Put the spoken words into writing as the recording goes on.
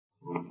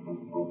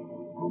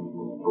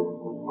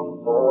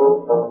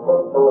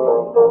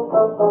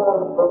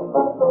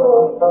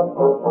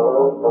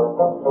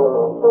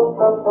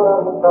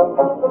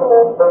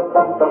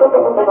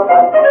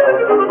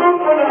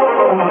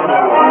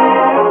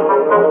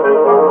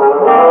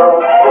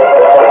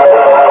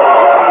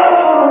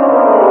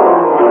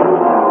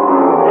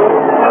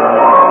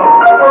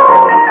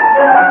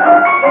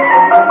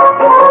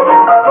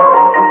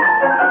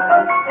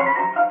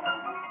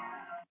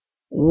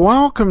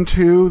welcome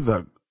to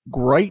the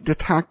Great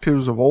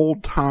Detectives of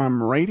Old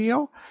Time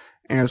Radio.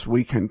 As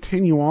we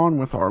continue on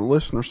with our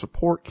listener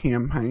support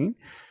campaign,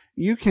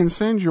 you can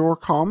send your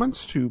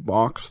comments to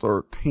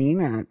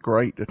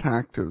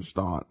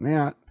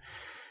box13@greatdetectives.net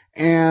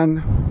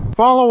and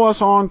follow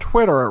us on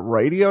Twitter at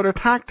Radio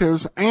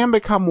Detectives and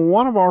become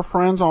one of our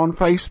friends on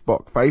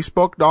Facebook,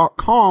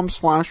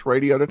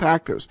 facebook.com/Radio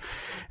Detectives.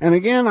 And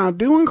again, I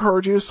do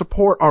encourage you to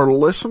support our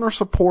listener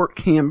support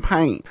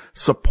campaign,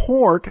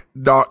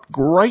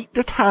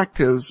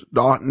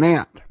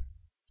 support.greatdetectives.net.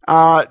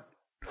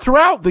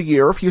 Throughout the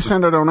year, if you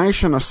send a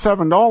donation of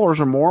 $7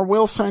 or more,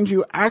 we'll send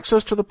you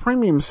access to the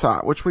premium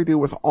site, which we do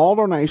with all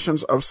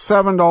donations of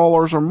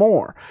 $7 or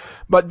more.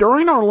 But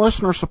during our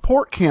listener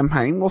support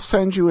campaign, we'll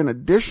send you an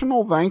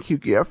additional thank you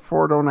gift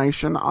for a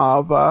donation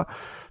of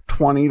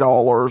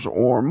 $20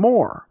 or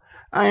more.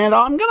 And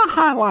I'm going to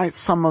highlight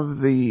some of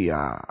the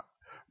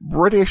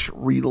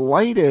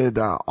British-related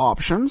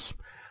options.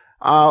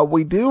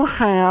 We do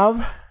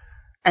have,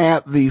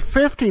 at the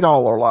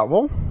 $50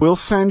 level, we'll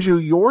send you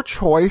your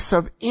choice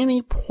of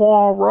any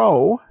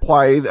Poirot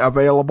play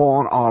available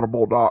on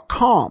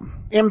audible.com.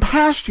 In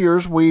past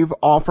years, we've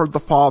offered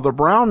the Father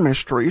Brown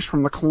mysteries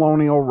from the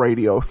Colonial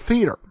Radio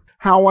Theater.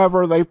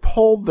 However, they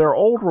pulled their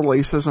old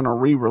releases and are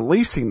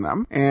re-releasing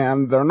them,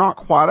 and they're not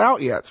quite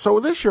out yet. So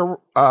this year,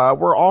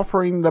 we're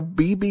offering the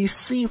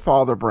BBC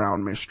Father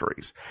Brown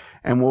mysteries,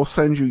 and we'll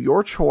send you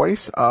your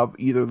choice of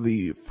either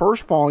the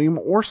first volume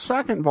or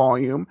second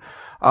volume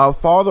of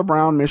Father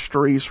Brown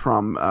mysteries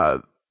from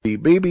the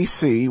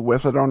BBC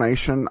with a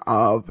donation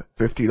of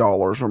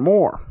 $50 or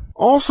more.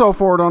 Also,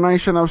 for a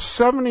donation of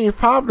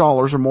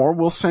 $75 or more,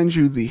 we'll send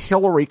you the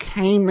Hillary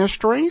Kane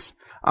mysteries.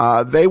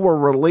 They were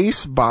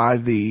released by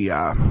the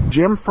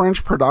Jim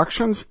French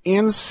Productions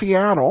in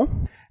Seattle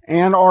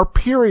and are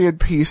period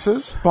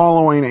pieces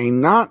following a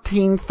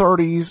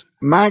 1930s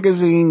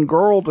magazine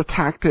girl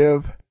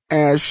detective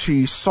as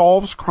she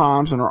solves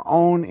crimes in her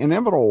own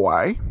inimitable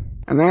way.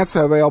 And that's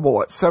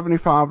available at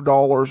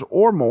 $75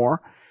 or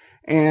more.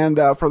 And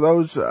for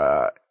those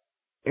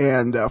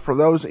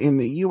in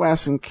the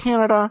U.S. and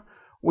Canada,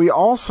 we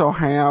also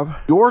have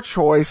your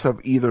choice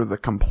of either the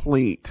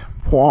complete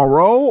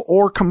Poirot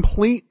or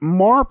complete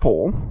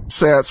Marple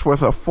sets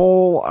with a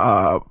full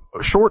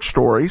short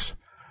stories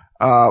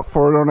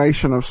for a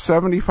donation of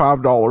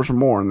 $75 or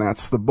more, and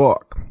that's the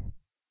book.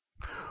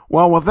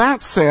 Well, with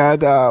that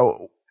said,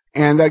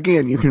 and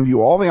again, you can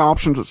view all the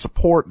options at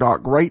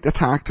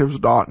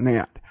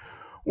support.greatdetectives.net.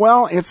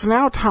 Well, it's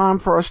now time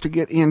for us to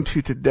get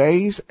into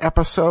today's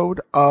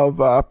episode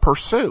of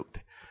Pursuit.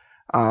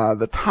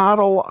 The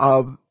title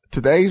of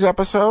today's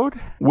episode,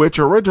 which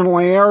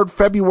originally aired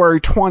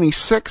February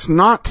 26,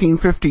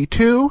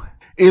 1952,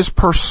 is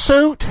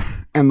Pursuit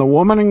and the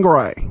Woman in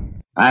Gray.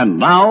 And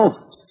now,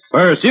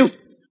 Pursuit.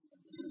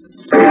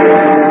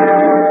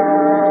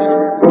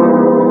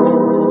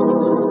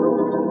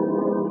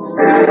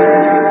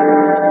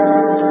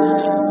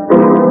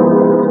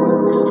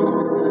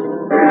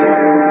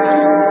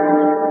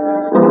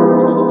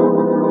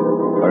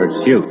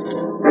 Pursuit.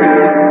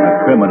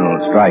 A criminal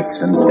strikes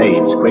and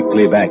fades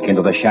quickly back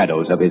into the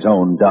shadows of his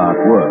own dark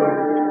world.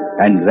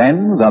 And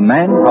then the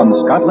man from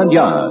Scotland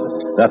Yard,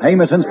 the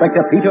famous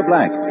Inspector Peter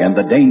Black, and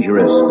the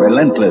dangerous,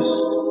 relentless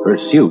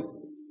Pursuit.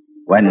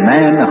 When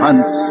man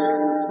hunts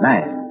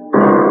man.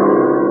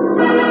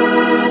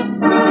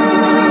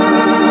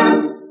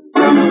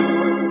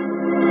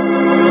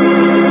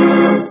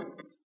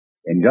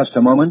 In just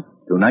a moment,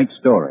 tonight's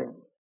story.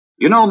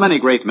 You know, many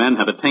great men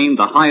have attained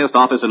the highest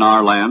office in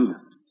our land,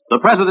 the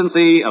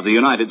presidency of the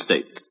United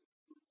States.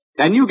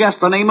 Can you guess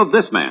the name of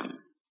this man?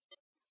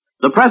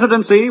 The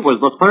presidency was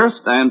the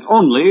first and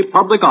only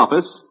public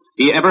office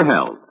he ever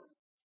held.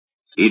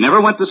 He never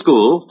went to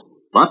school,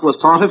 but was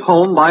taught at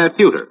home by a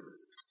tutor.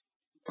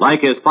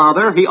 Like his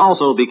father, he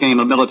also became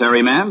a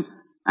military man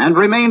and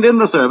remained in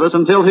the service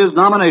until his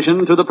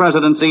nomination to the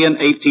presidency in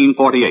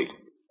 1848.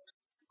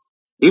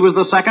 He was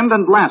the second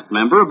and last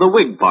member of the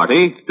Whig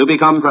Party to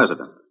become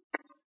president.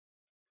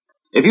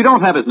 If you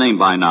don't have his name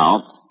by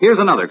now, here's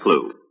another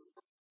clue.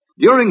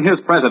 During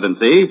his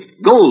presidency,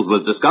 gold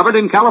was discovered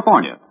in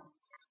California.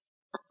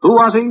 Who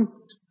was he?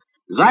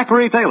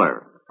 Zachary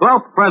Taylor,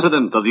 12th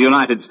President of the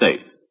United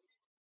States.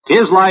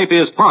 His life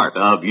is part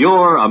of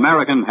your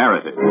American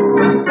heritage.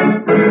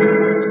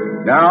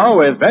 Now,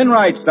 with Ben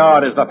Wright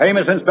starred as the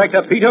famous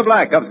Inspector Peter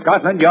Black of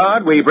Scotland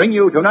Yard, we bring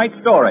you tonight's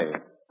story,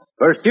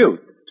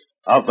 Pursuit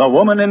of the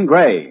Woman in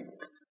Gray.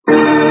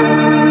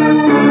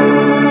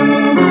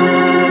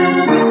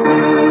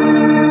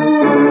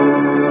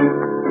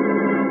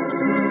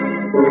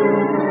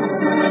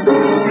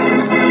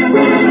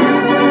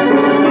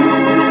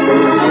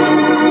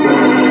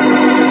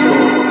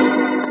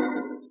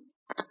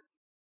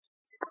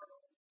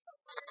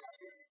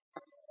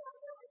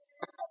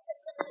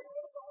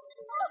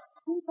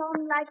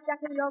 On like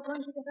that and you're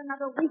going to get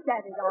another week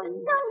at it on.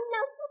 No,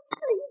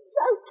 please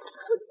don't.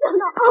 Oh,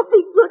 no, I'll be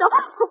good.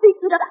 I'll be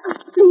good.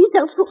 Please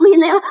don't put me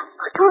in there.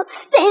 I can't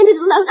stand it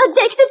alone. Oh,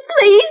 Dexter,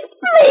 please.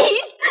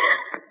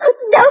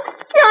 No,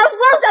 I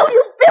won't. Oh,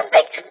 you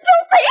filthy stupid.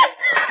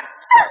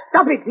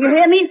 Stop it. You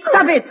hear me?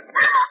 Stop it.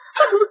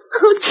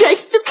 Oh,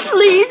 Dexter,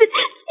 please.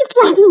 It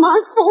wasn't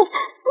my fault.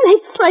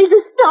 Meg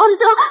Fraser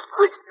started.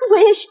 I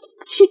swear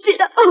she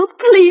did. Oh,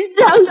 please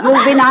don't.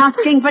 You've been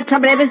asking for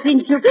trouble ever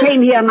since you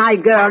came here, my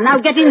girl. Now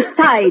get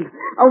inside.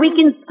 A week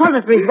in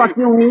solitary is what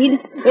you need.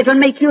 It will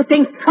make you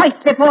think twice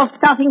before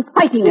starting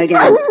fighting again.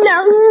 Oh,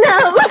 no.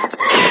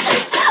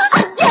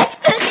 Oh,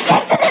 Dexter,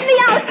 let me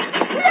out.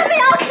 Let me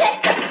out,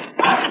 Dexter.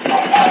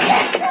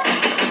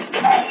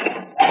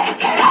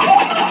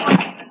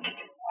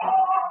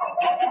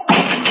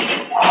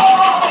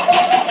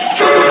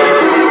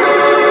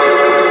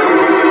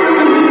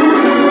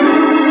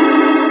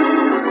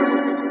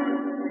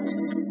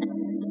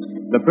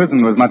 The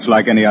prison was much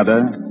like any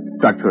other,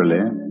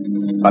 structurally,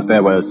 but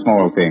there were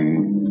small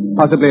things,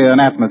 possibly an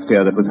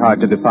atmosphere that was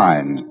hard to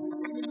define.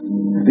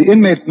 The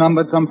inmates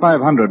numbered some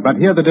 500, but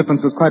here the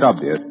difference was quite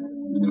obvious.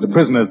 The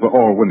prisoners were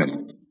all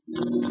women.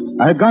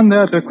 I had gone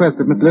there at the request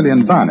of Miss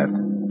Lillian Barnett,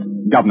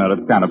 governor of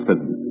Stanhope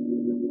Prison,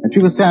 and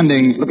she was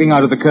standing looking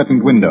out of the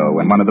curtained window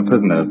when one of the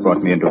prisoners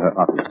brought me into her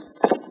office.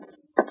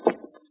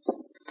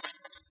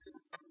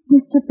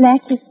 Mr.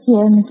 Black is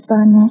here, Miss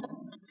Barnett.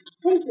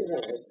 Thank you,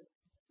 Rose.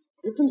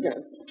 You can go.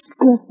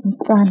 Yes, Miss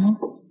Barnett.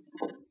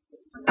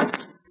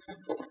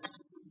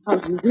 How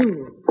do you do,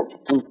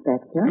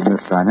 Inspector?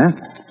 Miss Barnett,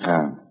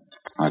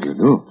 how do you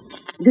do?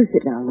 Do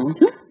sit down, won't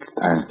you?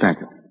 Thank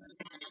you.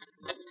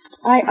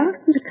 I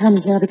asked you to come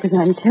here because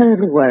I'm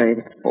terribly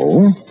worried.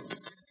 Oh?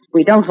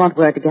 We don't want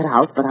word to get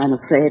out, but I'm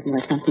afraid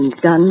unless something's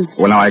done.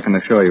 Well, now I can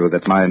assure you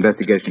that my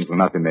investigations will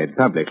not be made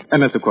public,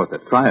 unless, of course, a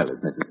trial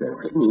is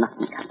necessary.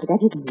 Nothing come to that.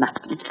 It's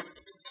nothing.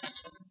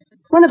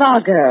 One of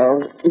our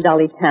girls,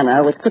 Dolly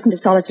Tanner, was put into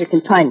solitary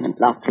confinement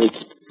last week.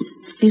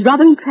 She's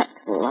rather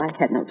intractable. I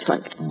had no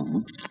choice. Mm-hmm.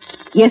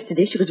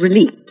 Yesterday she was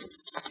released.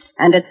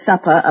 And at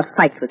supper, a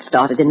fight was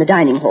started in the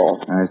dining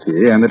hall. I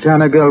see. And the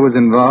Tanner girl was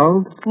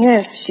involved?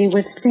 Yes, she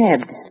was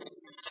stabbed.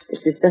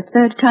 This is the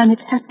third time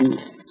it's happened.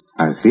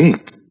 I see.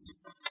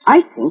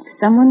 I think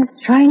someone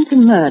is trying to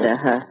murder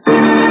her.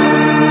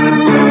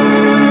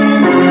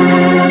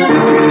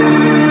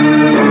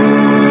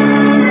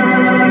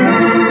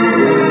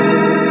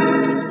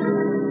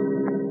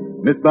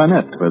 Miss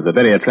Barnett was a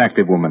very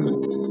attractive woman,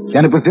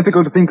 and it was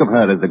difficult to think of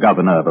her as the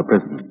governor of a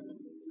prison.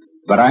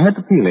 But I had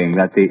the feeling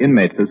that the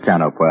inmates of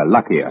Stanhope were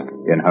luckier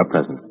in her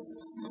presence.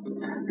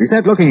 She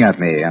sat looking at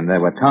me, and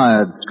there were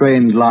tired,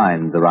 strained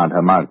lines around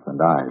her mouth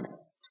and eyes.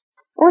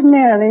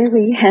 Ordinarily,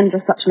 we handle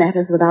such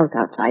matters without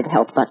outside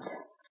help, but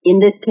in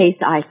this case,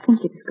 I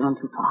think it's gone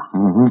too far.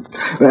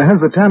 Mm-hmm.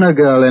 Has the Tanner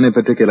girl any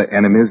particular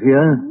enemies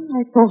here?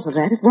 I thought of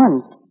that at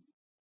once.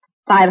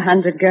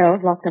 500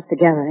 girls locked up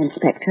together,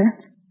 Inspector.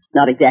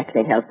 Not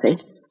exactly healthy.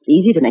 It's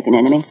easy to make an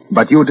enemy.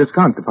 But you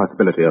discount the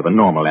possibility of a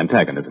normal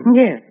antagonism.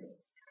 Yes.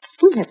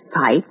 We have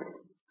fights.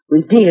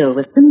 We deal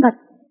with them, but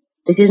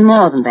this is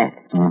more than that.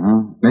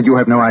 Mm-hmm. And you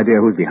have no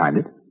idea who's behind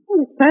it?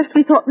 Well, at first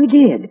we thought we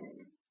did.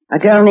 A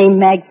girl named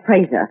Meg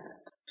Fraser.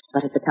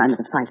 But at the time of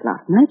the fight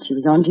last night, she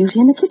was on duty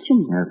in the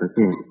kitchen. Yes, I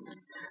see.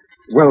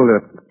 Well,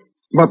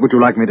 what would you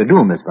like me to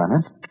do, Miss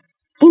Barnett?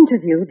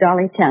 Interview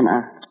Dolly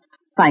Tanner.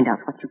 Find out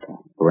what you can.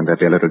 Wouldn't that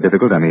be a little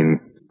difficult? I mean,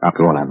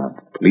 after all, I'm a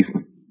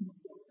policeman.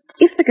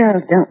 If the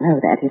girls don't know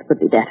that, it would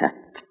be better.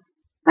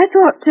 I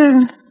thought,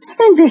 an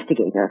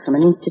investigator from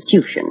an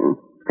institution,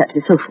 perhaps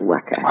a social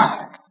worker.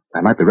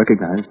 I might be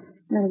recognized.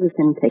 Well, we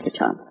can take a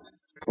chance.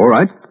 All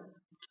right.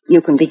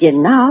 You can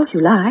begin now, if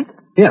you like.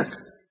 Yes.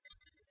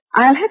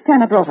 I'll have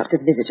Tanner brought up to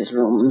the visitor's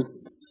room.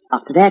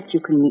 After that, you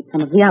can meet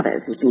some of the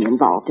others who've been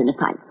involved in the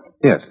fight.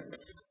 Yes.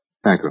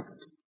 Thank you.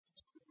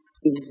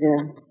 Is,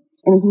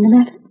 anything the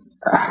matter?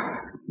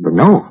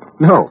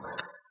 No.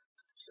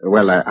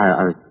 Well,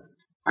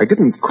 I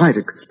didn't quite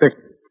expect...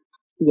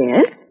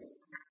 Yes?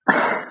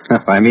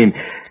 I mean,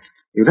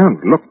 you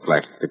don't look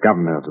like the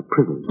governor of the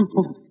prison.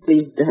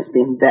 Please don't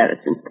be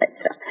embarrassed,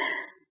 Inspector.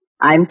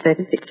 I'm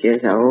 36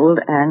 years old,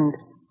 and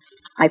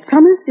I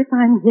promise if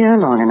I'm here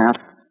long enough,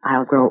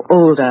 I'll grow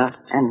older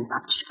and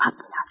much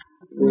uglier.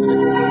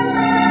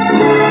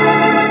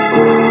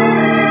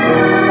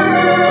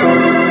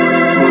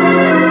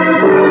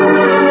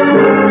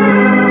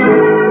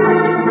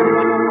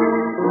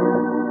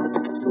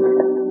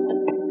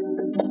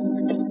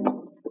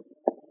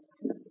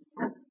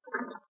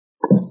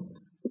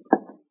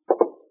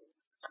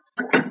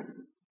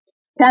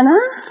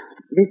 Tanner,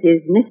 this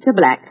is Mr.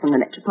 Black from the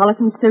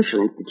Metropolitan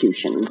Social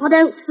Institution. I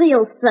don't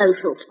feel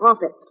social. Off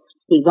it.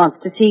 He wants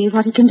to see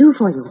what he can do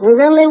for you.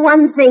 There's only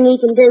one thing he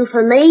can do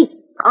for me.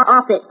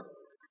 Off it.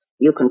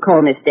 You can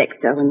call Miss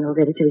Dexter when you're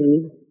ready to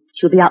leave.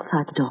 She'll be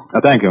outside the door.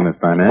 Thank you, Miss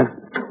Barnett.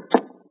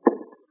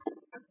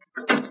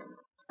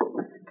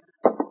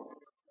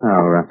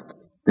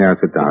 Now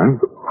sit down.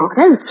 I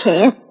don't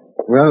care.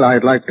 Well,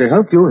 I'd like to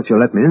help you if you'll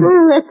let me in.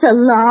 That's a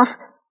laugh.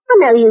 I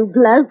know you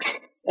blokes.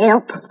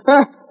 Help.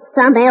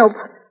 Some help.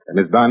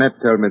 Miss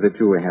Barnett told me that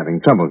you were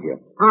having trouble here.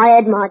 I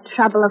had my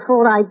trouble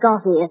before I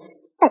got here.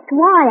 That's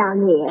why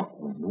I'm here.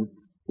 Mm-hmm.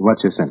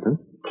 What's your sentence?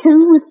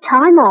 2 with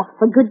time off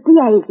for good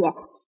behaviour.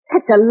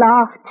 That's a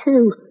laugh,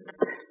 too.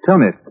 Tell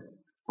me,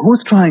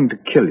 who's trying to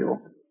kill you?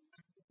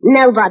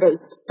 Nobody.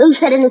 Who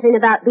said anything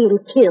about being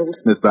killed?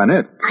 Miss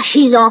Barnett.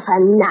 She's off her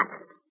nut.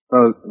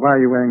 Well, why are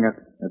you wearing a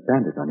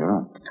bandage on your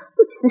arm?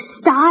 It's the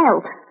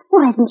style.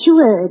 Why haven't you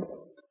heard?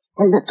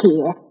 And look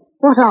here.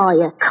 What are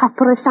you, a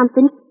copper or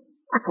something?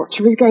 I thought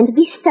you was going to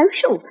be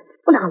social.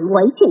 Well, I'm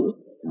waiting.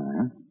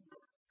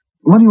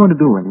 What do you want to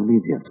do when you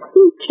leave here? Are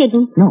you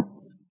kidding? No.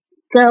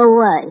 Go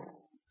away.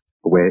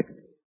 Away?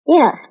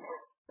 Yes.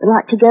 I'd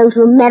like to go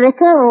to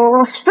America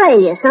or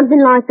Australia, something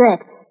like that.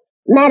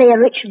 Marry a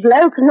rich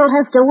bloke and not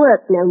have to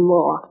work no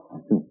more. I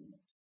see.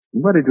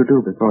 What did you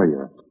do before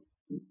your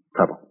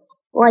trouble?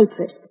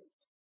 Waitress.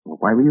 Well,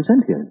 why were you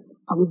sent here?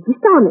 I was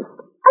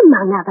dishonest,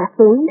 among other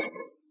things.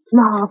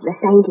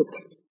 Marvellous, ain't it?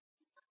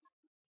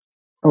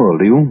 How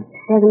old are you?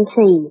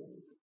 17.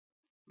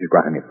 You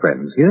got any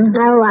friends here?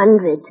 Oh,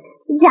 hundreds.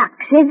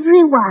 Ducks,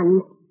 every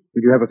one.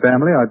 Did you have a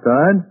family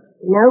outside?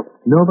 Nope.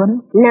 Nobody?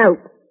 Nope.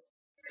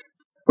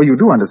 Well, you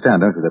do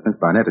understand, don't you, that Miss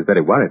Barnett is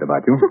very worried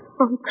about you?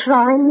 I'm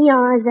crying my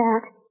eyes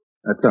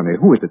out. Tell me,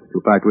 who is it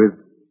you fight with?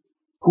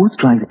 Who's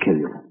trying to kill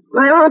you?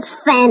 My Aunt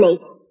Fanny.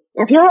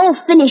 Now, if you're all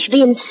finished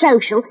being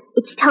social,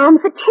 it's time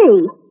for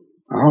tea.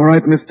 All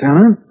right, Miss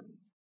Tanner.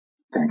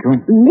 Thank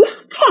you.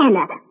 Miss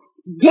Tanner.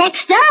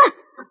 Dexter!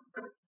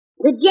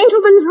 The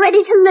gentleman's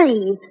ready to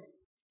leave.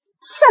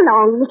 So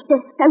long,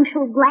 Mr.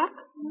 Social Black.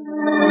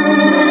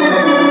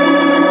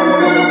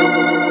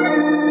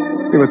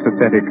 He was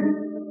pathetic.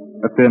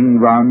 A thin,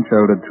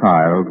 round-shouldered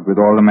child with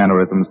all the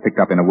mannerisms picked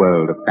up in a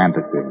world of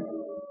fantasy.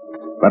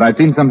 But I'd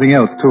seen something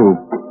else, too.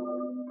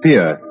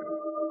 Fear.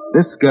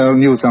 This girl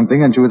knew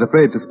something, and she was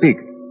afraid to speak.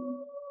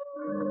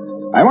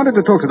 I wanted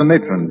to talk to the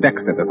matron,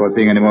 Dexter, before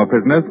seeing any more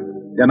prisoners.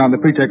 Then, on the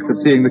pretext of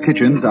seeing the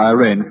kitchens, I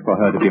arranged for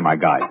her to be my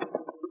guide.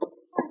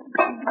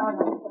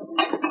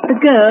 The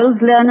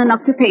girls learn an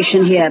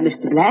occupation here,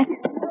 Mr. Black.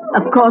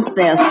 Of course,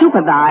 they're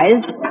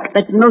supervised,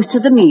 but most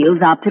of the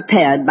meals are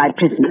prepared by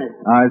prisoners.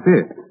 I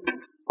see.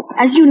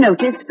 As you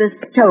notice, the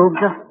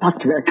stoves are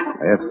spotless.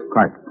 Yes,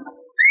 quite.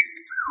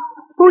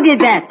 Who did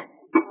that?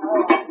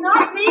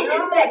 Not me,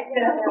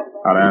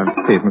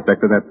 Inspector. Please, Miss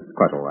Dexter, that's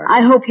quite all right.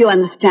 I hope you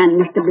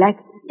understand, Mr. Black.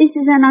 This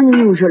is an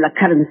unusual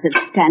occurrence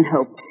at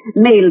Stanhope.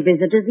 Male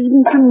visitors,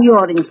 even from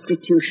your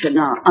institution,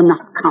 are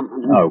not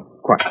common. Oh,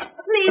 quite.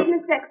 Please,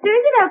 Miss Dexter,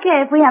 is it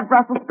okay if we have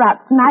Brussels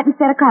sprouts tonight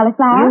instead of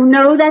cauliflower? You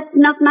know that's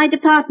not my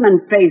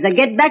department, Fraser.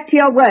 Get back to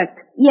your work.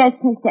 Yes,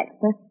 Miss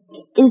Dexter.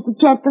 Is the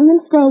gentleman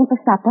staying for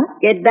supper?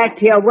 Get back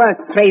to your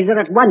work, Fraser,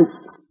 at once.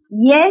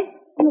 Yes,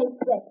 Miss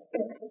Dexter.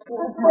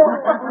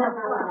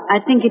 I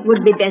think it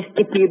would be best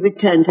if you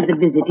return to the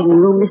visiting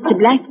room, Mr.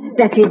 Black.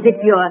 That is,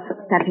 if you're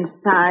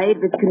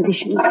satisfied with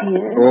conditions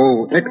here.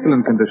 Oh,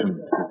 excellent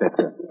conditions, Miss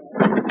Dexter.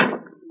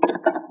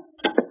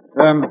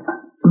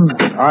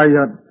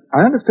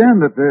 I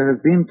understand that there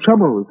has been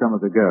trouble with some of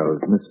the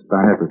girls. Miss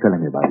Barnett was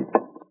telling me about it.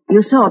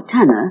 You saw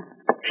Tanner.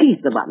 She's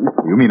the one.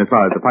 You mean as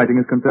far as the fighting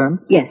is concerned?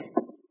 Yes.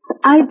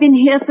 I've been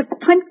here for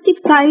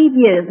 25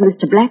 years,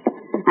 Mr. Black,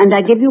 and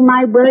I give you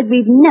my word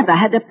we've never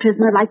had a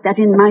prisoner like that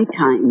in my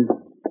time.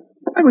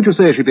 Why would you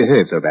say she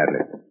behaved so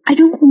badly? I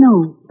don't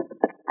know.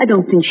 I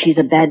don't think she's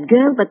a bad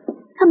girl, but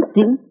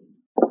something.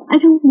 I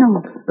don't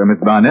know. So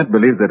Miss Barnett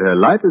believes that her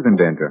life is in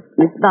danger.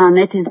 Miss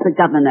Barnett is the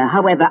governor.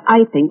 However,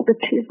 I think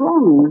that she's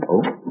wrong.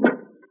 Oh?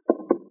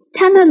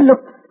 Tanner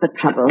looks for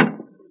trouble.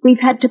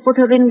 We've had to put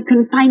her in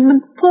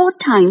confinement 4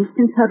 times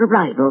since her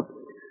arrival.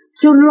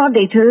 Sooner or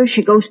later,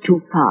 she goes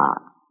too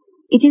far.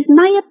 It is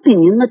my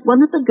opinion that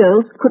one of the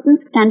girls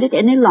couldn't stand it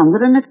any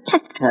longer and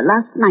attacked her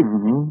last night.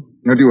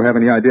 Mm-hmm. Now, do you have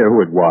any idea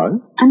who it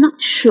was? I'm not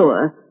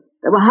sure.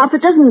 There were half a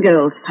dozen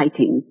girls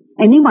fighting.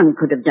 Anyone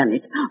could have done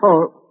it.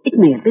 Or it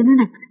may have been an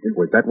accident.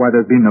 Was that why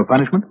there's been no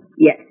punishment?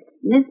 Yes.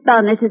 Miss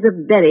Barnett is a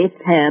very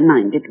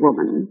fair-minded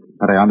woman.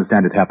 But I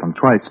understand it happened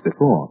twice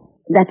before.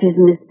 That is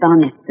Miss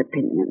Barnett's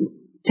opinion.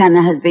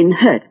 Tanner has been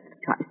hurt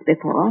twice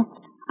before.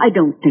 I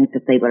don't think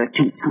that they were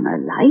attempts on her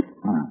life.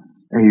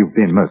 You've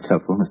been most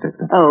helpful, Miss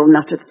Dexter. Oh,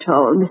 not at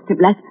all, Mr.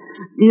 Black.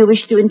 Do you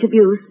wish to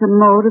interview some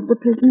more of the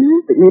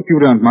prisoners? If you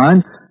don't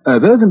mind.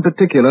 Those in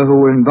particular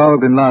who were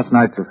involved in last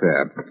night's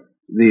affair.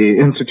 The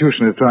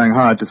institution is trying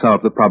hard to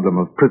solve the problem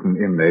of prison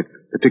inmates,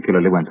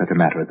 particularly when such a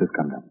matter as this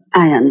comes up.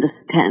 I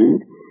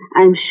understand.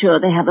 I'm sure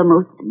they have a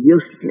most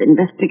useful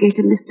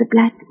investigator, Mr.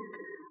 Black.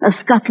 A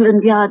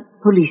Scotland Yard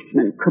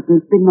policeman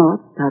couldn't be more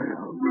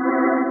thorough.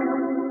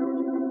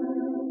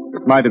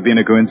 It might have been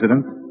a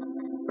coincidence,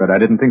 but I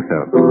didn't think so.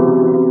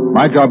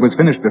 My job was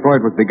finished before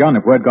it was begun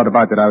if word got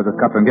about that I was a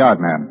Scotland Yard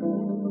man.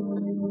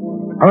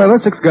 However,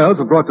 6 girls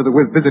were brought to the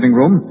visiting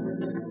room.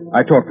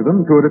 I talked to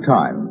them 2 at a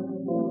time.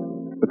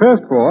 The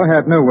first 4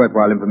 had no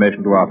worthwhile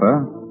information to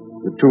offer.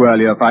 The 2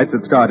 earlier fights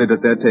had started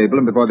at their table,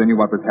 and before they knew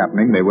what was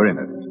happening, they were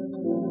in it.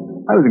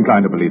 I was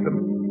inclined to believe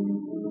them.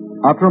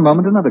 After a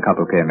moment, another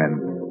couple came in.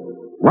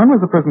 One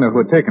was a prisoner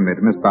who had taken me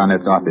to Miss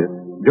Barnett's office,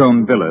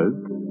 Joan Villers,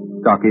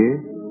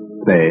 stocky,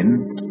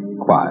 plain,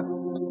 quiet.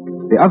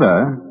 The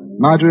other,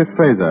 Marjorie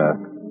Fraser,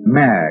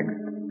 Mag,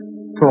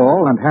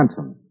 tall and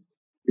handsome.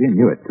 He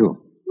knew it, too.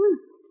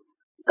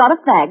 Got a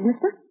fag,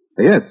 mister?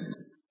 Yes.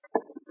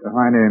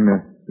 My name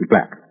is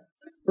Black.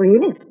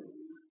 Really?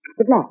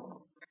 The Black.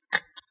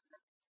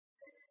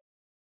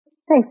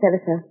 Thanks,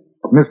 ever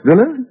so. Miss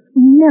Villa?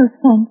 No,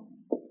 thanks.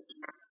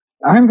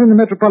 I'm from the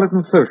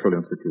Metropolitan Social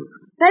Institute.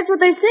 That's what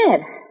they said.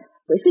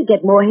 We should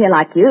get more here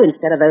like you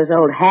instead of those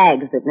old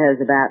hags that knows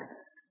about.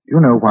 You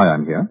know why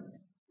I'm here?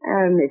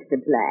 Oh, Mr.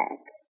 Black.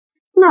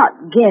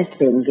 Not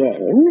guessing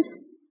games.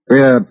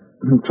 We're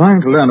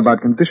trying to learn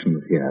about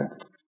conditions here.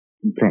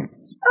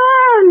 Complaints.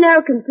 Oh,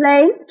 no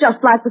complaints.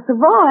 Just like the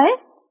Savoy.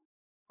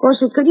 Of course,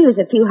 we could use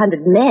a few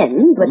hundred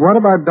men, but... What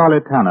about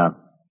Dolly Tanner?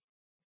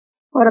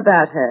 What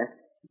about her?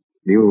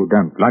 You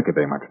don't like her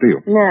very much, do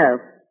you? No.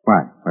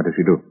 Why? What does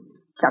she do?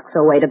 Chucks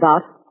her weight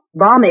about.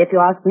 Balmy, if you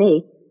ask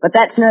me. But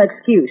that's no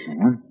excuse.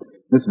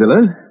 Miss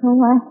Villa?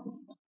 Oh,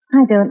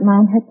 I don't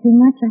mind her too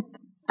much.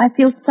 I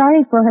feel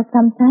sorry for her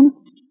sometimes.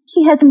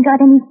 She hasn't got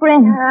any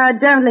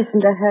friends. Don't listen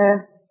to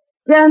her.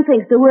 Joan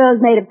thinks the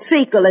world's made of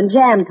treacle and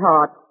jam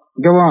tart.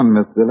 Go on,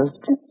 Miss Villa.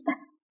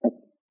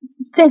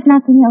 There's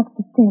nothing else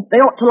to say. They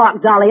ought to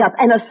lock Dolly up.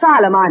 An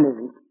asylum, I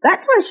mean.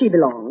 That's where she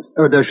belongs.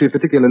 Oh, does she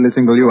particularly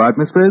single you out,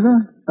 Miss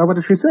Fraser? Or what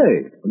does she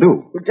say?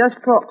 Do? You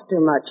just talk too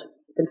much.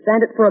 You can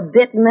stand it for a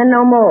bit and then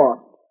no more.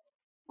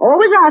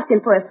 Always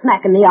asking for a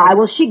smack in the eye.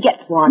 Well, she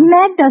gets one.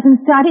 Mag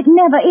doesn't start it,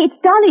 never. It's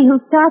Dolly who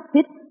starts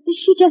it.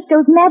 She just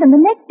goes mad, and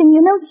the next thing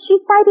you know, she's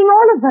fighting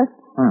all of us.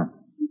 Huh.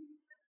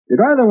 Did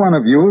either one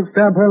of you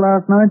stab her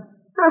last night?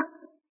 Huh.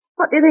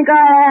 What do you think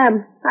I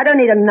am? I don't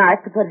need a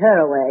knife to put her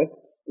away.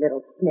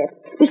 Little sniff.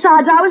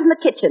 Besides, I was in the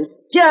kitchen.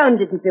 Joan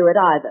didn't do it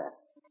either.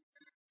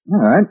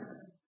 All right.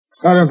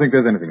 I don't think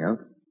there's anything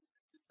else.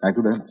 Thank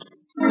you, Ben.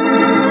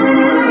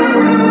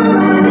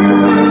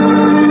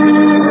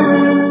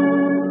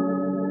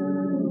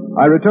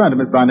 I returned to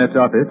Miss Barnett's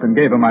office and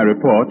gave her my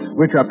report,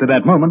 which up to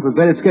that moment was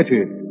very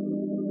sketchy.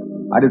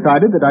 I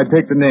decided that I'd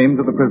take the names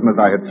of the prisoners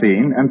I had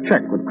seen and check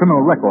with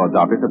Criminal Records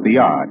Office at the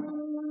yard.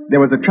 There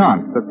was a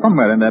chance that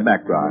somewhere in their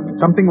background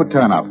something would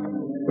turn up,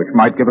 which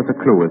might give us a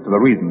clue as to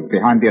the reasons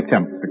behind the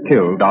attempt to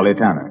kill Dolly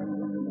Tanner.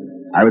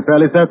 I was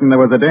fairly certain there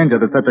was a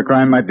danger that such a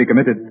crime might be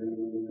committed.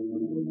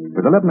 It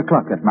was 11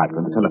 o'clock that night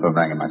when the telephone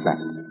rang in my flat.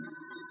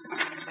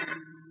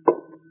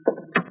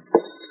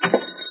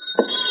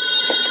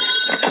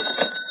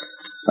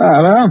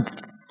 Hello?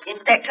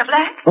 Inspector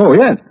Black? Oh,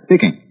 yes,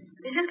 speaking.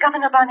 This is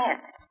Governor Barnett.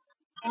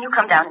 Can you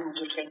come down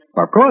immediately?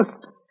 Well, of course.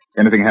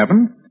 Anything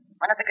happened?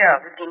 One of the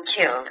girls has been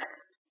killed.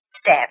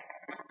 Stabbed.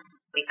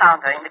 We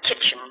found her in the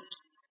kitchen.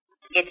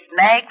 It's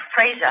Mag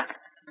Fraser.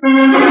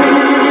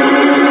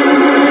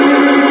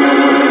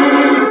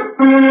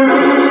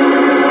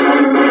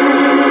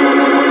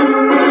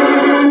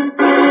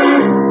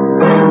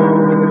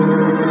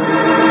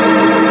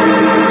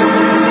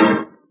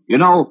 You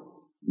know,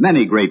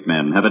 many great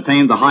men have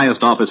attained the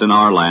highest office in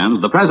our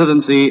land, the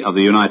presidency of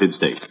the United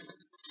States.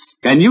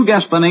 Can you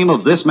guess the name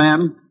of this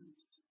man?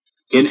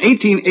 In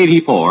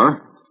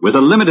 1884, with a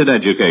limited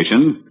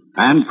education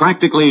and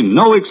practically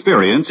no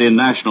experience in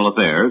national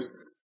affairs,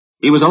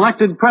 he was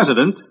elected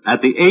president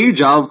at the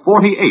age of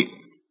 48.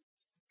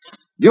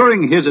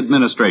 During his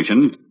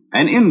administration,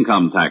 an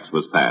income tax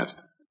was passed,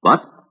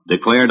 but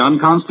declared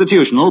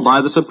unconstitutional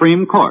by the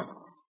Supreme Court.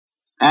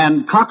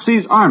 And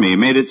Coxey's army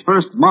made its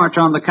first march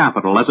on the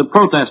Capitol as a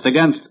protest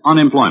against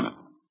unemployment.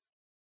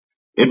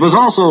 It was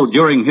also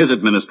during his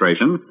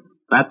administration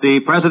that the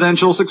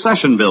Presidential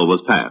Succession Bill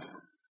was passed,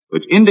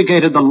 which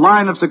indicated the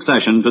line of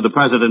succession to the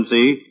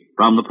presidency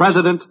from the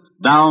president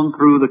down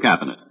through the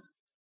cabinet.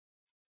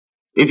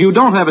 If you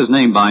don't have his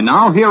name by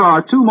now, here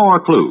are two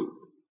more clues.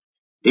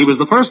 He was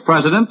the first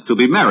president to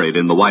be married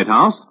in the White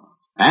House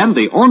and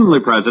the only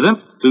president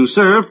to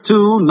serve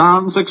two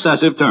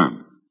non-successive terms.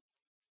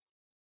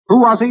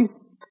 Who was he?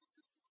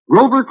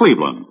 Grover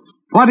Cleveland,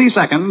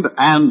 22nd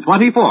and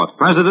 24th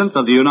President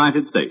of the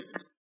United States.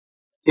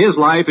 His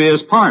life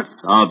is part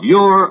of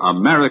your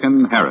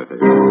American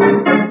heritage.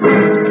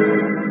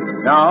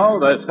 Now,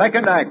 the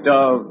second act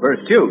of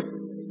Pursuit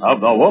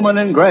of the Woman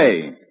in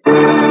Gray.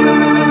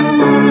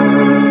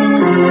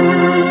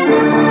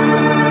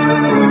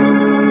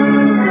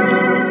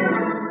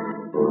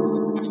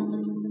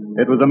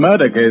 It was a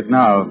murder case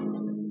now.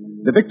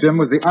 The victim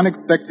was the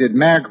unexpected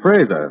Mag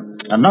Fraser,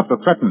 and not the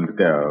threatened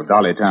girl,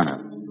 Dolly Tanner.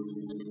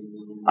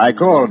 I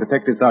called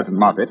Detective Sergeant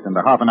Moffat, and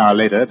a half an hour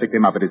later picked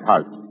him up at his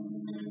house.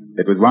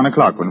 It was 1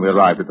 o'clock when we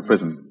arrived at the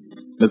prison.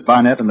 Miss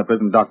Barnett and the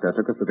prison doctor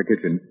took us to the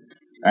kitchen,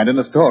 and in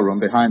the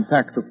storeroom behind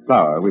sacks of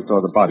flour, we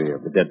saw the body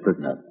of the dead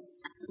prisoner.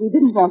 We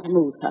didn't want to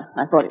move her.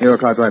 I thought it... You're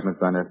quite right, Miss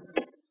Barnett.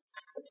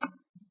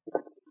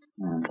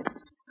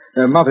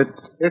 Moffat.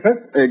 Yes,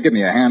 sir? Give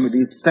me a hand with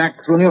these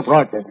sacks, will you?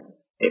 Right, sir.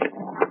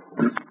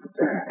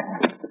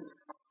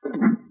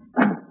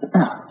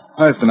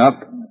 Close enough.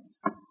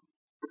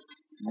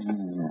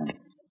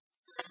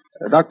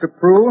 Dr.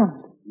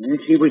 Prue? Yes,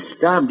 he was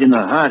stabbed in the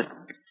heart.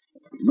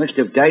 He must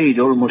have died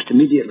almost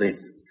immediately.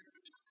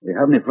 They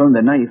haven't found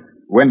the knife.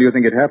 When do you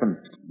think it happened?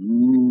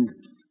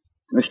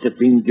 Must have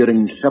been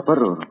during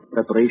supper or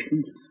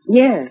preparations.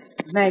 Yes,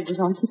 Mag was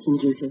on kitchen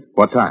duty.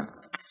 What time?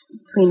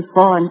 Between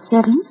 4 and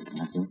 7.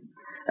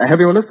 Okay. Have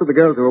you a list of the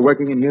girls who were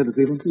working in here this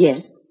evening?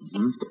 Yes.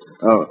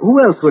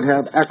 Who else would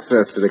have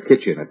access to the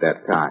kitchen at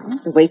that time?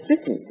 The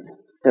waitresses.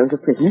 Those are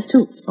prisoners,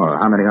 too. Oh,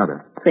 how many are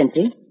there?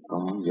 20.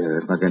 Oh, yeah,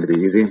 it's not going to be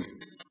easy.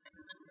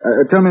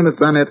 Tell me, Miss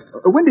Barnett,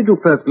 when did you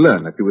first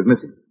learn that she was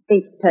missing?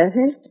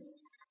 8:30.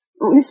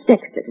 Miss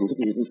Dexter didn't give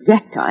you the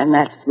exact time.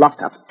 That's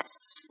lockup.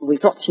 We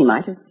thought she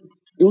might have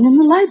been in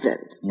the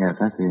library. Yes,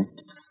 I see.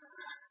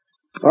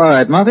 All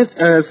right, Moffat,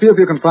 see if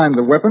you can find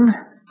the weapon.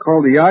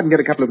 Call the yard and get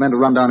a couple of men to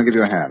run down and give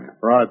you a hand.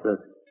 Right, sir.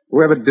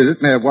 Whoever did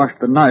it may have washed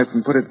the knife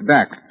and put it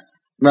back.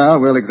 Well,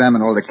 we'll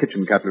examine all the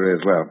kitchen cutlery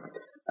as well.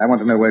 I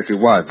want to know where she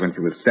was when she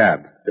was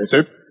stabbed. Yes,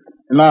 sir.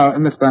 Now,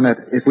 Miss Barnett,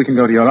 if we can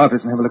go to your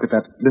office and have a look at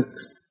that list.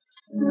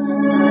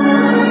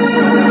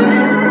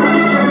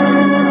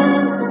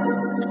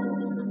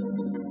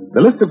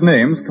 The list of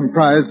names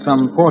comprised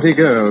some 40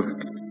 girls.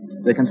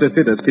 They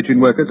consisted of kitchen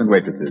workers and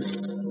waitresses.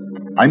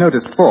 I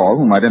noticed 4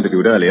 whom I'd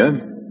interviewed earlier.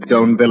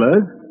 Joan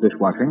Villers,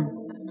 dishwashing.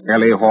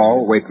 Ellie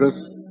Hall, waitress.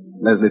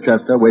 Leslie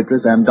Chester,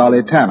 waitress. And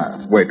Dolly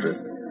Tanner, waitress.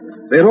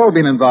 They had all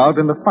been involved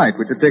in the fight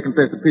which had taken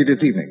place the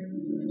previous evening.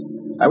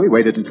 We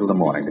waited until the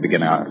morning to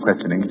begin our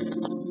questioning.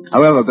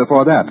 However,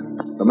 before that,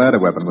 the murder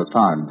weapon was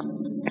found.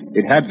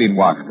 It had been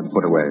washed and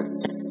put away.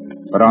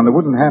 But on the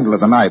wooden handle of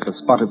the knife, a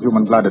spot of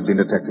human blood had been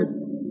detected.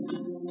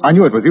 I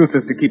knew it was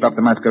useless to keep up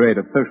the masquerade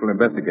of social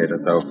investigator,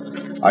 so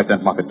I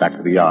sent Moffat back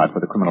to the yard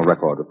for the criminal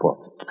record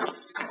report.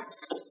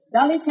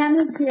 Dolly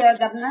Tanner's here,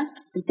 Governor.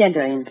 Send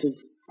her in, please.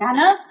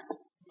 Tanner?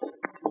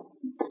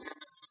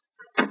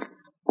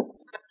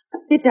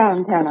 Sit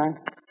down,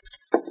 Tanner.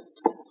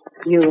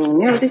 You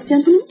know this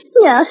gentleman?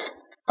 Yes.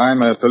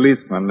 I'm a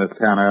policeman, Miss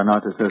Tanner,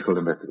 not a social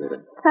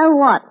investigator. So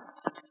what?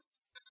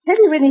 Have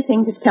you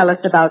anything to tell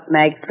us about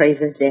Mag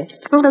Fraser's death?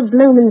 Not a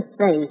bloomin'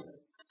 thing.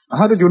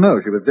 How did you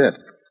know she was dead?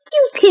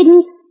 You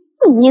kidding?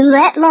 We knew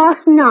that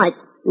last night.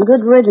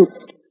 Good riddance.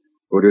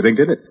 Who do you think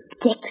did it?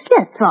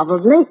 Dexter,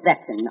 probably.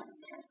 That's enough.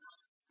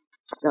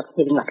 You're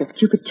behaving like a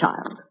stupid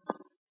child.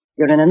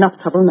 You're in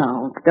enough trouble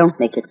now. Don't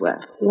make it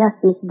worse. Yes,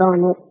 Miss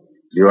Barnett.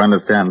 Do you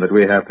understand that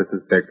we have to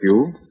suspect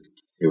you?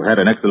 You had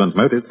an excellent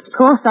motive. Of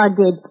course I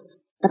did.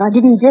 But I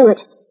didn't do it.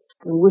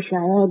 I wish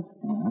I had.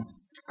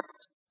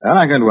 Well,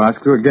 I'm going to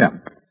ask you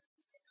again.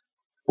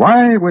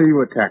 Why were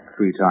you attacked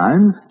 3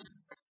 times?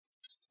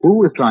 Who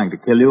was trying to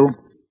kill you?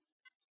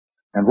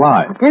 And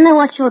why? I don't know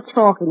what you're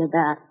talking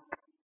about.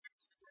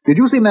 Did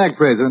you see Mag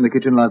Fraser in the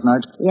kitchen last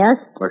night? Yes?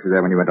 Was she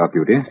there when you went off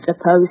duty?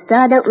 Suppose so.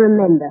 I don't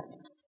remember.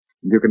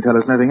 You can tell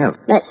us nothing else.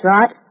 That's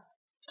right.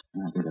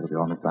 I think that'll be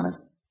all, Miss Barnett.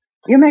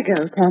 You may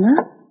go, Tanner.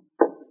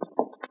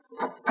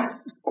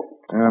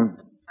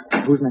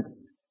 Who's next?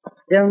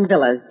 Joan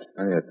Villers.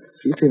 Oh, yes.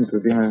 She seems to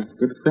have been a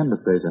good friend of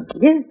Fraser.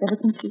 Yes, ever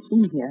since she's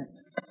been here.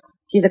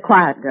 She's a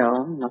quiet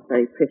girl, not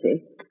very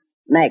pretty.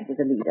 Mag is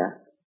a leader.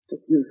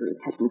 It usually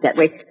happens that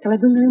way. Shall I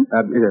bring her in?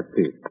 Yes,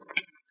 please.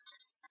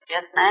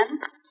 Yes, ma'am?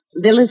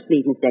 Villers,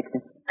 please, Miss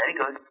Dexter. Very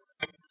good.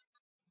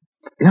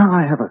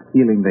 I have a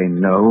feeling they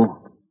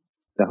know.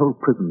 The whole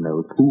prison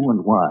knows who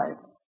and why.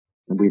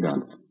 And we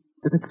don't.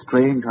 Isn't it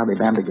strange how they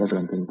band together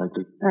and things like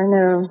this? I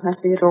know. I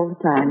see it all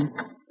the time.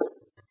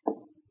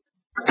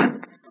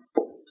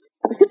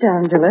 Sit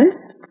down, Villers.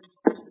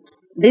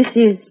 This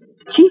is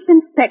Chief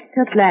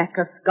Inspector Black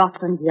of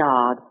Scotland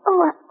Yard.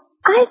 Oh,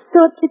 I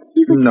thought that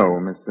he was... No,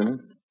 Miss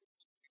Villers.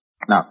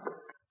 Now,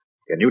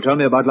 can you tell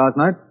me about last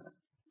night?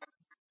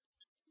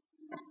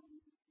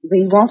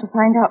 We want to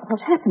find out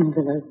what happened,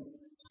 Villers.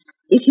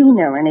 If you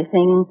know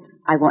anything,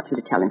 I want you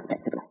to tell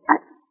Inspector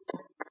Black.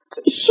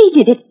 She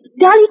did it.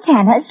 Dolly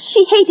Tanner.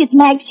 She hated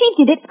Mag. She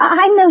did it.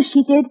 I know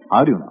she did.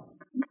 How do you know?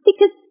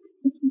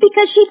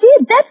 Because she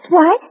did. That's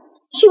why.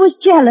 She was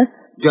jealous.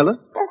 Jealous?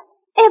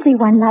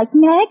 Everyone liked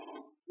Mag.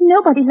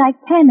 Nobody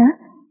liked Tanner.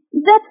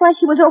 That's why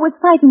she was always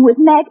fighting with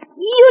Mag.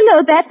 You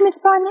know that, Miss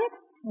Barnett.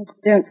 I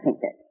don't think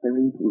that's the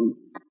reason.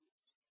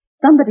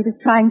 Somebody was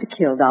trying to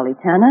kill Dolly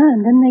Tanner,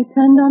 and then they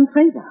turned on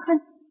Fraser.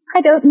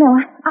 I don't know.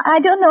 I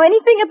don't know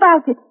anything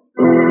about it.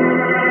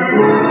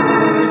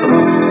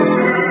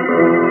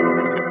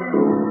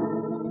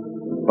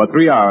 For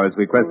 3 hours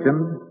we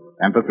questioned,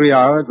 and for 3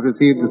 hours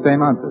received the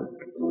same answer.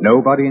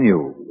 Nobody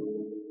knew.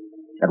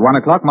 At 1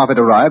 o'clock, Moffat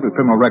arrived with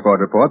criminal record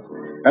reports,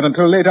 and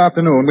until late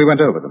afternoon we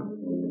went over them.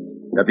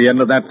 At the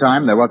end of that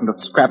time, there wasn't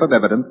a scrap of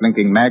evidence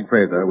linking Mag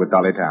Fraser with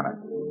Dolly Tanner.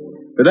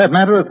 For that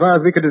matter, as far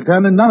as we could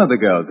determine, none of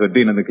the girls who had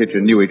been in the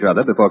kitchen knew each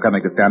other before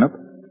coming to stand-up.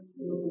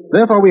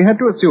 Therefore, we had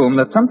to assume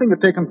that something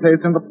had taken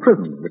place in the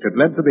prison which had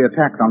led to the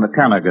attack on the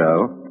Tanner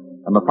girl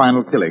and the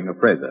final killing of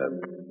Fraser.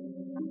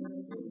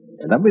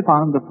 And then we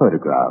found the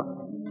photograph.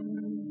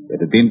 It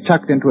had been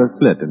tucked into a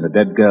slit in the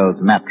dead girl's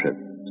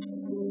mattress.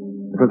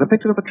 It was a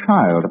picture of a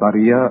child about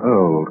a year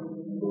old.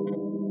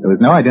 There was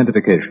no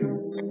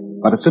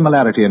identification, but a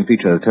similarity in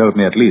features told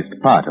me at least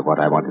part of what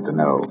I wanted to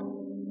know.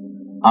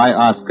 I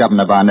asked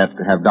Governor Barnett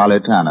to have Dolly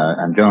Tanner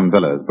and Joan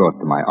Villers brought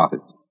to my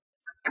office.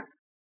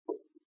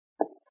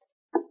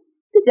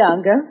 Sit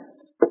down, girl.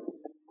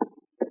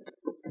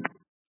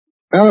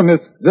 Well,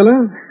 Miss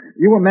Villas,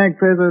 you were Mag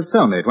Fraser's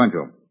cellmate, weren't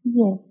you?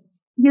 Yes.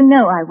 You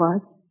know I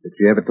was. Did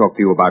she ever talk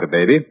to you about a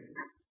baby?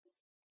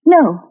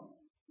 No.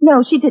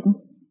 No, she didn't.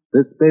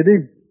 This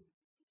baby?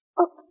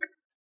 Oh,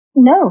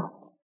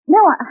 no. No,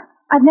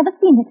 I've never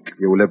seen it.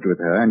 You lived with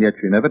her, and yet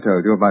she never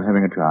told you about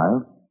having a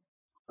child.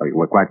 Oh, you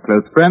were quite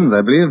close friends,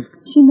 I believe.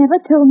 She never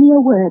told me a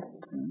word.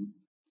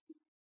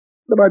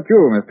 What about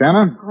you, Miss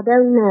Tanner? I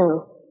don't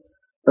know.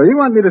 So you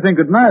want me to think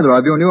that neither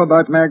of you knew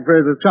about Mag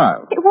Fraser's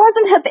child? It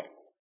wasn't her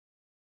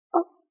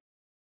Oh.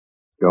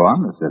 Go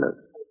on, Miss Villas.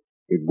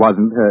 It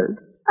wasn't hers.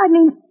 I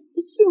mean,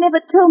 she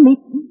never told me.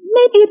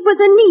 Maybe it was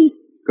a niece.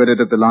 Could it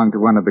have belonged to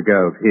one of the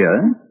girls here?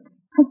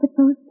 I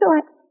suppose so.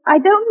 I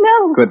don't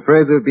know. Could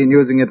Fraser have been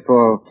using it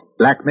for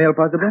blackmail,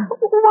 possibly?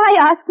 Why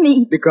ask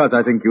me? Because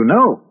I think you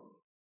know.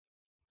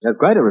 There's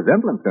quite a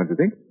resemblance, don't you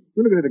think?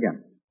 You look at it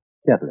again.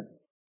 Carefully.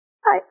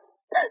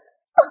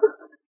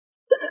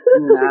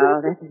 No,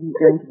 that isn't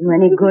going to do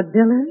any good,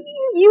 Dilla.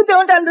 You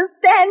don't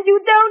understand. You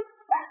don't.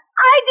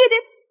 I did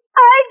it.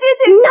 I did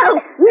it.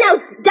 No,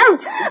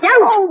 don't.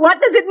 Oh, what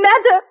does it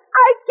matter?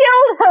 I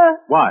killed her.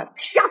 Why?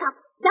 Shut up.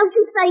 Don't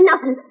you say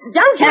nothing.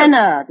 Don't you?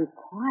 Tanner, be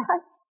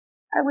quiet.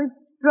 I was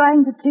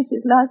drying the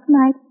dishes last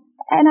night,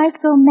 and I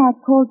saw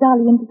Mag call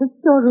Dolly into the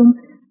storeroom.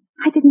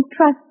 I didn't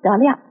trust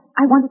Dolly.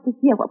 I wanted to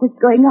hear what was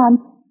going on.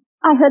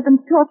 I heard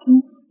them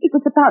talking. It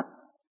was about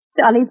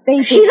Dolly's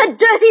baby. She's a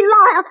dirty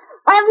liar.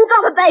 I haven't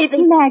got a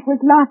baby. Mag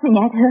was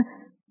laughing at her.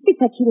 She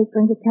said she was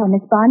going to tell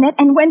Miss Barnett,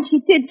 and when she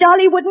did,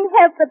 Dolly wouldn't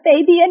have the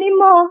baby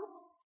anymore.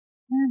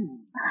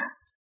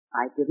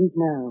 I didn't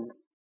know.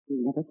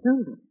 You never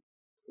told her.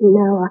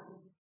 No,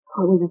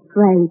 I was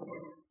afraid.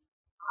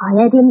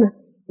 I had him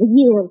a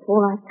year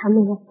before I come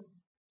here.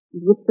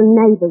 He's with some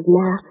neighbours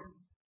now.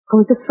 I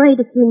was afraid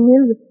if you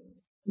knew,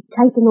 you'd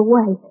take him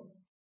away.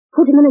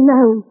 Put him in a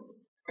gnome.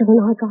 So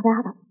when I got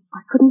out,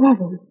 I couldn't have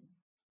him.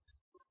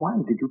 Why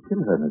did you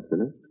kill her, Miss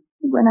Villas?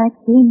 When I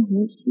came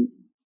here,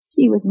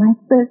 she was my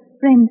first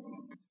friend.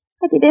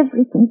 I did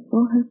everything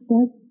for her. She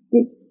had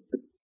big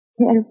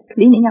care of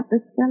cleaning up the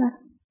cellar.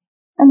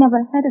 I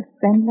never had a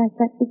friend like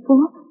that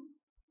before.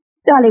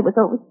 Dolly was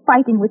always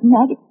fighting with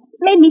Mag. It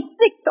made me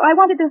sick, so I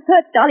wanted to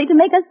hurt Dolly to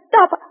make her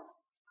stop.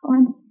 Oh,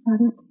 I'm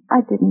sorry. I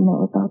didn't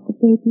know about the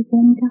baby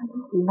then,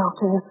 Dolly. Not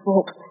her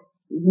fault.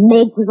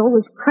 Meg was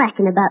always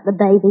cracking about the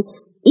baby.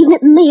 Even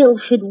at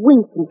meals, she'd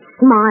wink and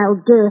smile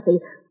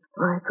dirty.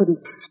 I couldn't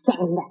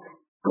stand her.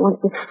 I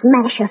wanted to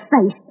smash her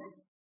face.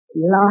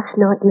 And last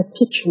night in the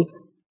kitchen,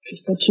 she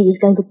said she was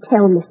going to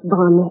tell Miss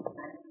Barnett.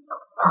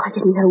 Oh, I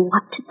didn't know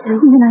what to do.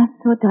 And then I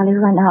saw Dolly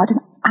run out,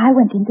 and I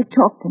went in to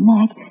talk to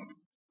Mag.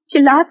 She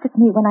laughed at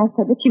me when I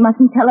said that she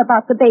mustn't tell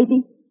about the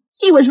baby.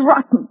 She was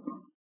rotten.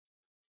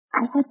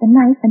 I had the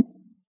knife,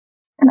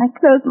 and I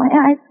closed my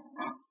eyes.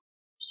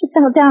 She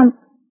fell down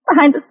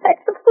behind the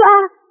sacks of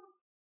flour.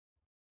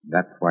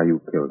 That's why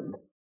you killed her?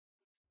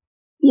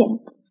 Yes.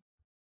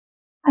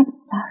 I'm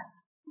sorry.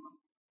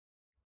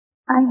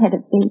 I had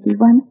a baby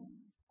once.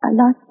 I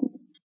lost it.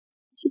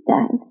 She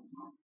died.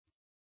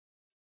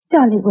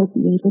 Dolly will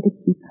be able to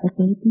keep her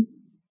baby.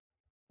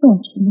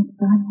 Won't she, Miss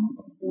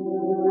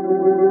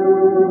Barnett?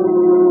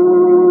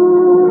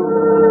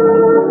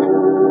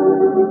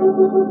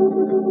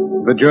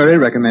 The jury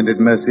recommended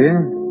mercy,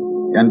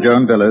 and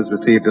Joan Villas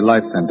received a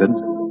life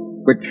sentence,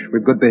 which,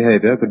 with good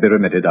behavior, could be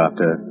remitted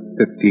after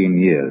 15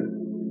 years.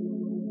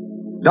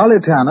 Dolly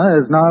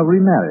Tanner is now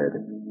remarried,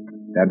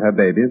 and her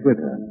baby is with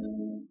her.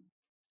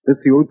 The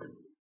suit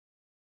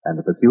and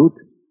the pursuit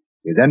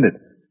is ended.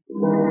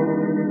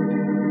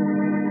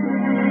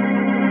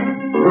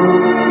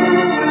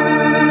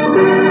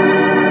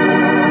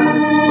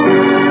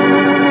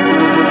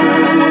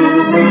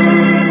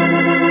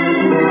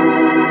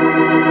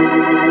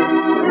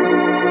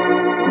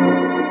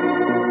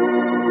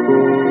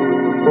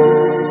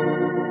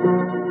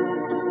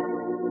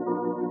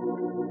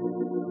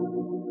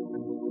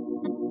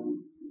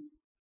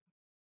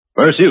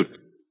 Pursuit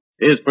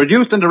is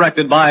produced and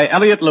directed by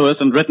Elliott Lewis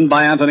and written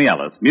by Anthony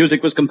Ellis.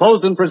 Music was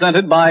composed and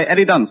presented by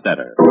Eddie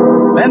Dunstetter.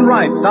 Ben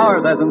Wright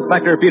stars as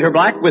Inspector Peter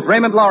Black with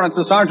Raymond Lawrence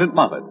as Sergeant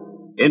Muffet.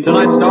 In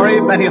tonight's story,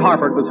 Betty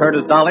Harford was heard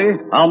as Dolly,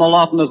 Alma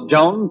Lawton as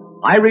Joan,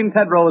 Irene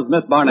Tedrow as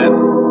Miss Barnett,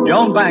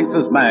 Joan Banks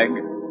as Mag,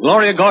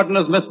 Gloria Gordon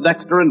as Miss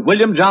Dexter, and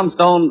William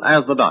Johnstone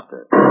as the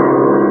Doctor.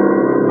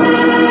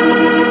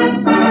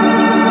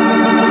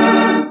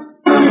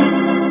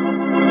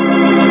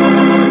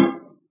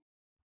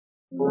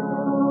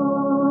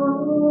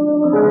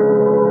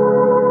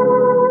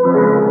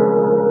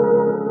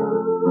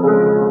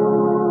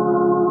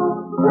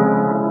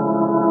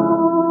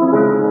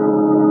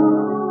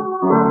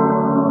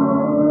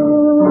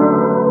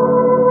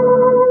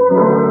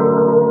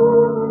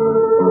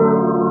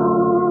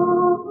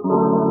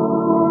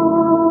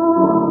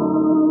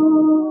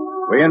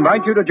 We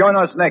invite you to join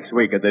us next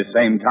week at this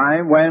same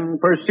time when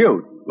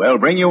Pursuit will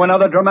bring you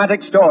another dramatic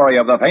story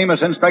of the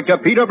famous Inspector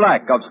Peter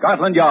Black of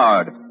Scotland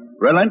Yard,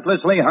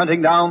 relentlessly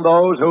hunting down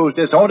those whose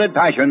disordered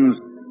passions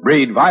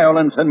breed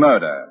violence and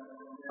murder.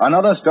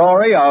 Another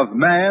story of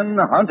man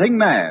hunting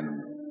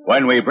man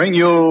when we bring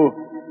you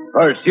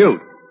Pursuit.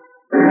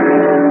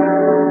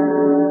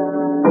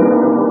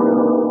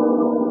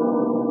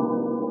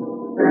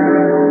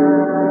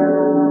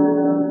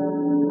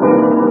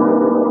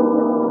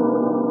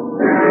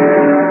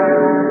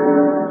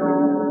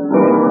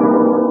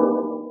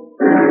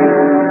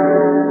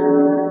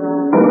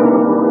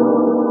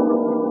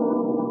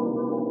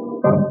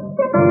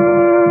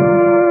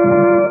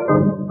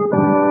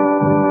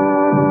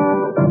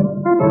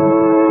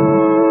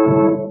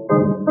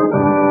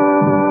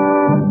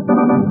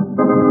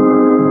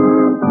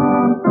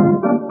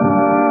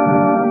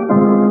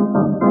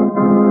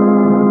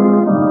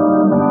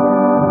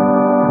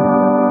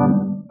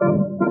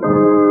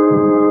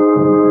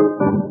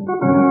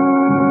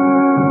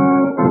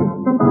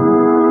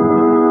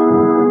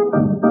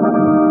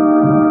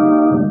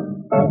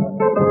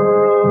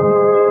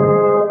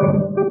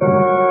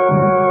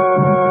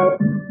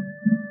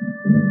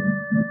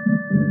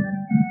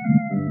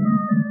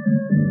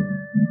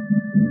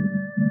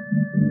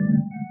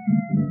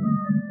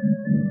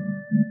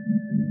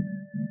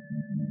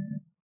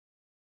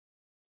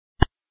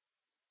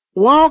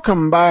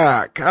 Welcome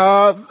back.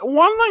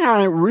 One thing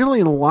I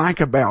really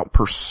like about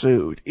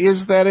Pursuit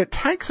is that it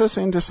takes us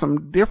into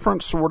some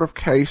different sort of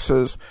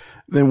cases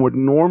than would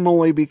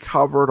normally be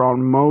covered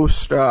on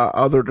most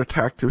other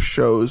detective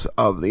shows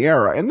of the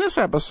era. And this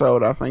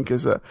episode, I think,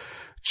 is a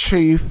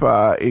chief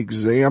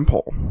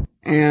example.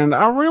 And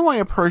I really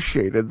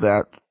appreciated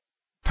that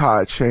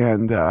touch.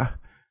 And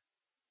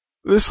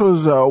this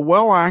was a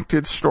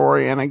well-acted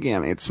story. And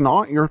again, it's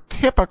not your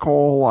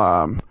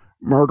typical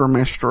murder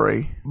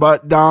mystery,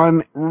 but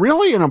done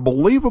really in a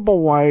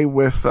believable way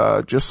with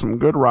just some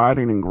good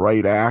writing and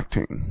great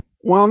acting.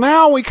 Well,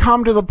 now we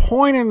come to the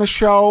point in the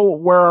show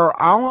where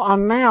I'll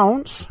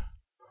announce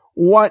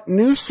what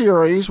new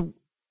series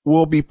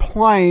will be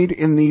played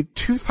in the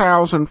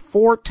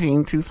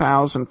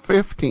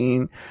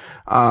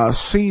 2014-2015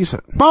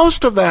 season.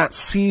 Most of that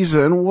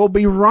season will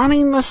be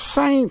Running the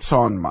Saints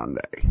on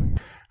Monday.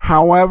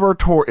 However,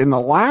 in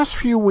the last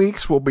few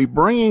weeks, we'll be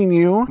bringing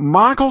you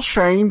Michael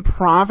Shayne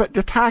Private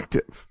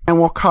Detective, and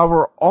we'll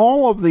cover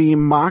all of the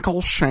Michael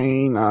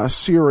Shayne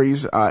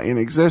series in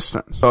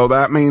existence. So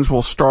that means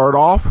we'll start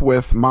off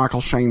with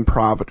Michael Shayne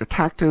Private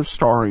Detective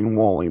starring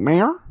Wally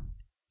Mayer.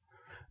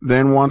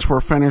 Then once we're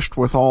finished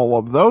with all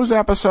of those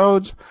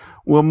episodes,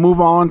 we'll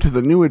move on to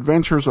the New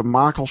Adventures of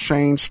Michael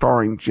Shayne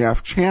starring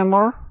Jeff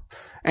Chandler.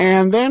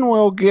 And then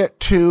we'll get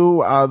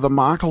to the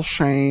Michael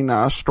Shayne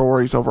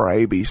stories over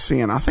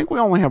ABC, and I think we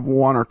only have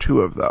one or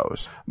two of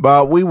those.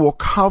 But we will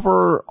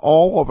cover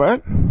all of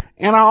it.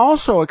 And I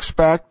also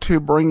expect to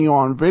bring you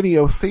on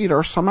Video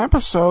Theater some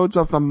episodes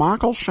of the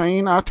Michael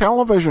Shayne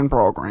television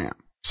program.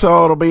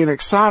 So it'll be an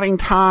exciting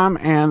time,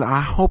 and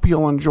I hope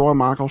you'll enjoy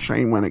Michael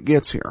Shayne when it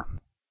gets here.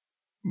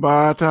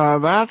 But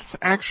that's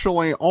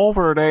actually all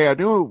for today. I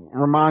do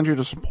remind you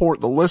to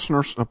support the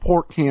listener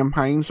support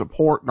campaign,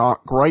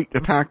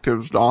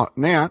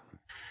 support.greatdetectives.net.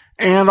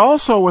 And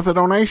also with a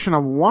donation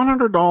of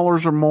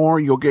 $100 or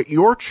more, you'll get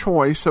your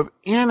choice of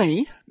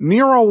any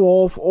Nero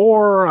Wolfe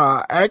or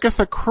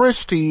Agatha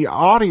Christie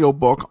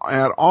audiobook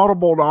at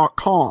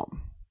audible.com.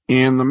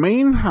 In the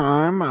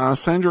meantime,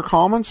 send your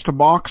comments to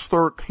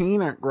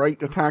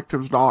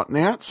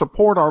box13@greatdetectives.net.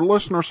 Support our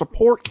listener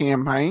support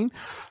campaign,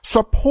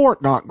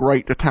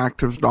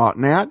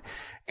 support.greatdetectives.net,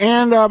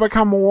 and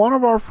become one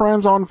of our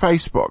friends on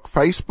Facebook,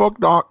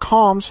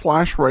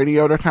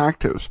 facebook.com/Radio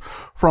Detectives.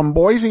 From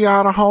Boise,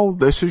 Idaho,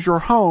 this is your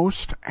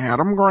host,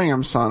 Adam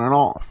Graham, signing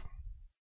off.